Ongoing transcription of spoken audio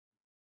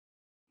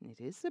It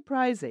is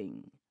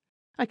surprising.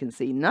 I can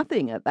see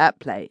nothing at that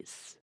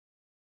place.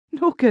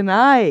 Nor can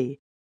I.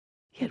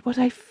 Yet what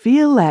I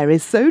feel there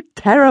is so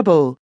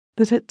terrible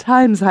that at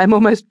times I am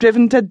almost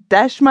driven to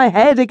dash my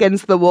head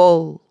against the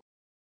wall."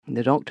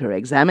 The doctor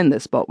examined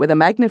the spot with a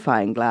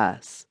magnifying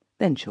glass,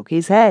 then shook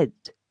his head.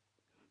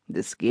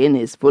 "The skin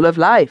is full of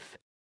life.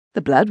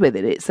 The blood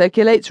within it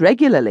circulates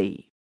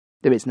regularly.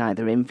 There is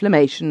neither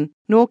inflammation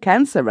nor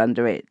cancer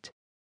under it.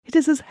 It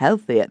is as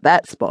healthy at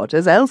that spot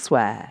as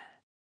elsewhere.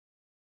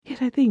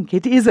 Yet I think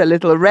it is a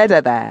little redder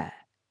there."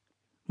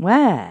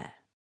 "Where?"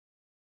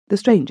 The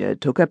stranger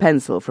took a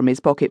pencil from his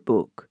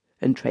pocket-book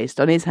and traced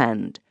on his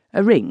hand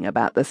a ring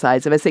about the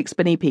size of a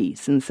sixpenny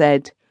piece and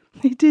said,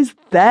 "It is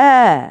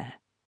there."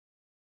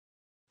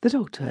 The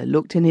doctor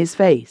looked in his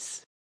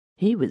face.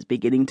 He was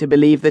beginning to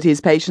believe that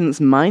his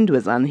patient's mind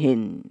was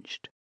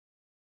unhinged.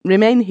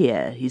 "Remain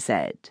here," he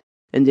said,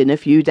 "and in a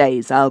few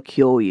days I'll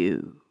cure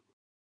you."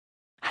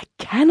 "I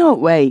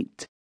cannot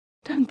wait.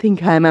 Don't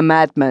think I am a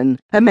madman,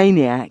 a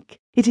maniac.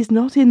 It is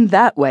not in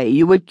that way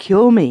you would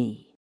cure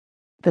me.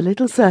 The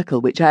little circle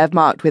which I have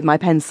marked with my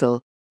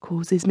pencil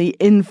causes me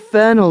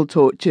infernal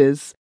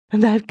tortures,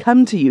 and I have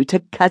come to you to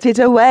cut it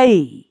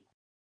away."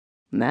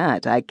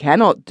 "That I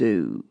cannot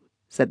do,"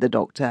 said the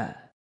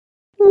doctor.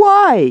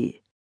 "Why?"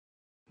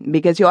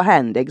 "Because your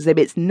hand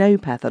exhibits no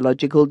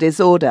pathological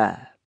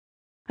disorder.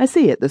 I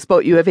see at the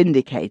spot you have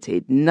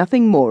indicated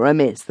nothing more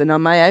amiss than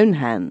on my own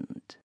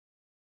hand."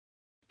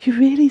 "You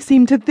really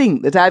seem to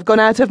think that I have gone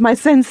out of my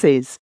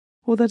senses,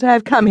 or that I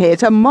have come here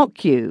to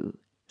mock you,"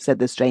 said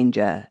the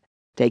stranger,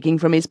 taking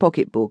from his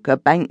pocket-book a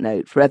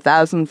banknote for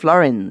 1,000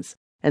 florins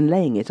and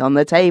laying it on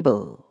the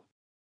table.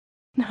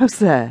 "Now,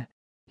 sir,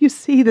 you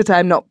see that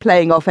I am not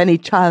playing off any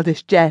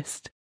childish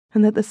jest,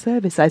 and that the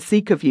service I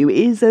seek of you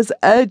is as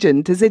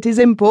urgent as it is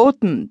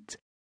important.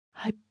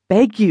 I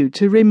beg you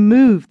to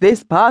remove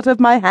this part of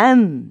my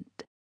hand."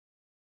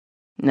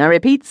 "I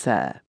repeat,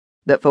 sir,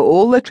 that for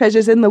all the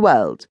treasures in the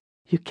world,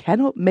 you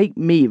cannot make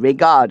me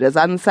regard as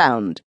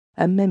unsound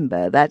a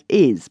member that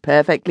is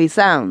perfectly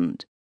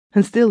sound,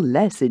 and still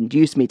less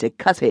induce me to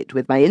cut it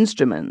with my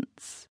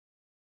instruments."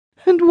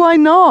 "And why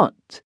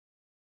not?"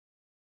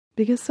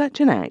 "Because such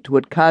an act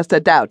would cast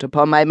a doubt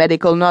upon my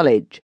medical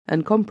knowledge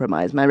and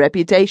compromise my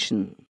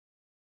reputation.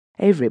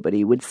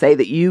 Everybody would say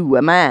that you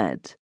were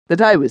mad,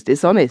 that I was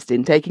dishonest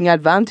in taking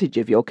advantage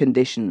of your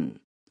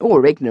condition,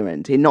 or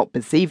ignorant in not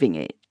perceiving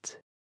it."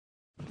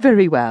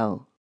 "Very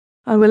well.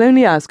 I will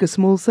only ask a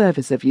small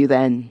service of you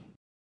then.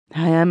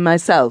 I am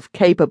myself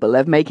capable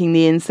of making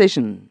the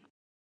incision.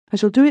 I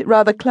shall do it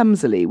rather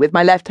clumsily with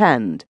my left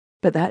hand,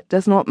 but that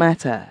does not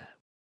matter.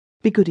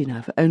 Be good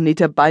enough only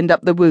to bind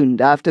up the wound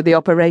after the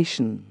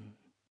operation."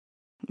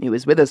 It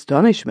was with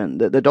astonishment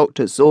that the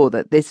doctor saw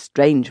that this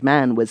strange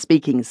man was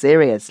speaking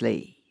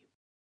seriously.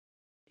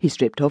 He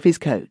stripped off his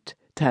coat,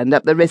 turned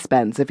up the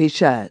wristbands of his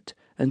shirt,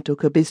 and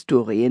took a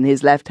bistouri in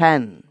his left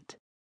hand.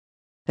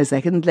 A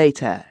second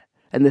later,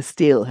 and the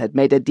steel had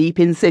made a deep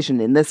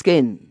incision in the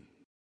skin.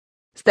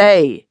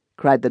 "Stay!"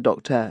 cried the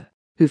doctor,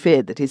 who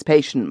feared that his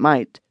patient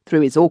might,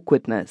 through his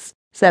awkwardness,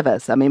 sever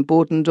some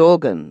important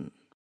organ.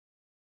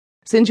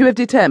 "Since you have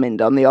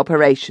determined on the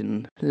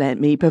operation, let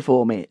me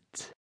perform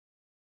it."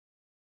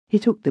 He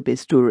took the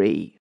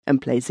bistouri,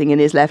 and placing in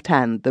his left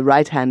hand the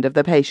right hand of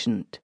the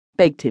patient,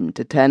 begged him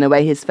to turn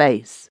away his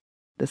face,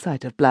 the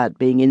sight of blood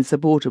being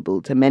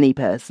insupportable to many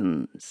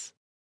persons.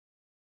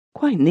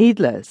 "Quite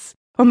needless.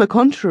 On the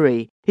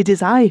contrary, it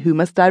is I who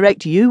must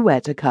direct you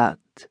where to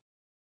cut."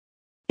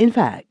 In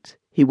fact,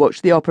 he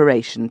watched the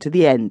operation to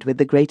the end with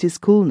the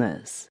greatest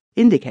coolness,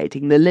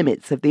 indicating the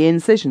limits of the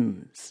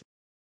incisions.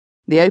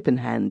 The open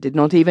hand did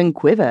not even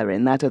quiver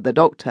in that of the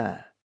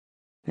doctor,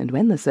 and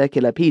when the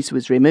circular piece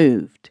was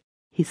removed,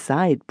 he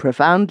sighed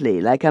profoundly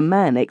like a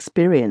man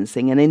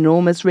experiencing an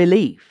enormous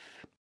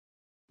relief.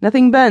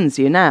 "Nothing burns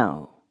you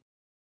now?"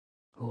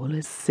 "All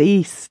has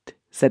ceased,"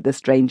 said the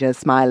stranger,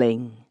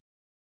 smiling.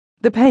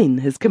 "The pain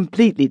has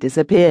completely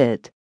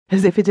disappeared,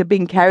 as if it had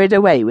been carried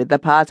away with the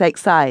part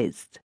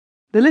excised.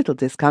 The little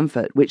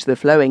discomfort which the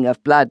flowing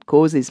of blood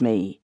causes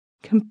me,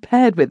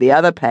 compared with the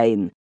other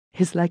pain,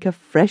 is like a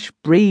fresh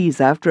breeze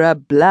after a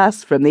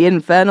blast from the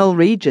infernal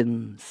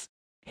regions.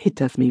 It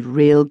does me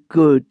real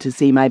good to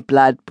see my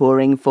blood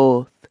pouring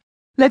forth.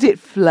 Let it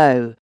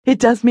flow. It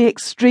does me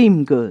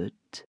extreme good."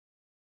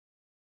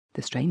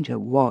 The stranger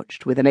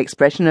watched with an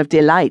expression of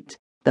delight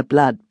the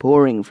blood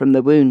pouring from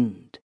the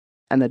wound,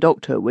 and the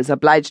doctor was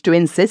obliged to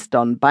insist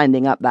on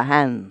binding up the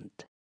hand.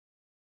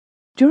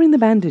 During the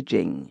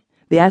bandaging,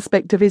 the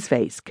aspect of his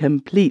face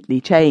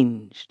completely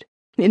changed.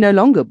 It no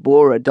longer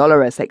bore a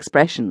dolorous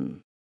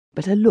expression,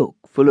 but a look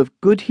full of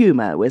good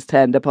humour was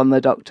turned upon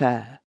the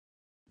doctor.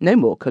 No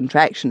more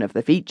contraction of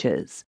the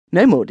features,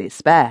 no more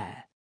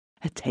despair.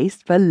 A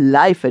taste for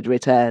life had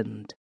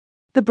returned.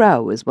 The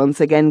brow was once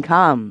again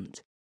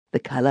calmed. The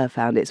colour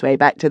found its way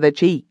back to the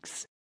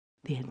cheeks.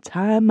 The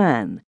entire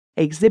man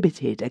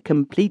exhibited a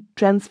complete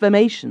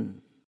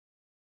transformation.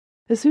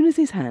 As soon as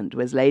his hand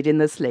was laid in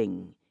the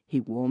sling, he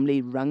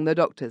warmly wrung the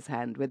doctor's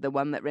hand with the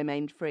one that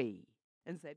remained free, and said,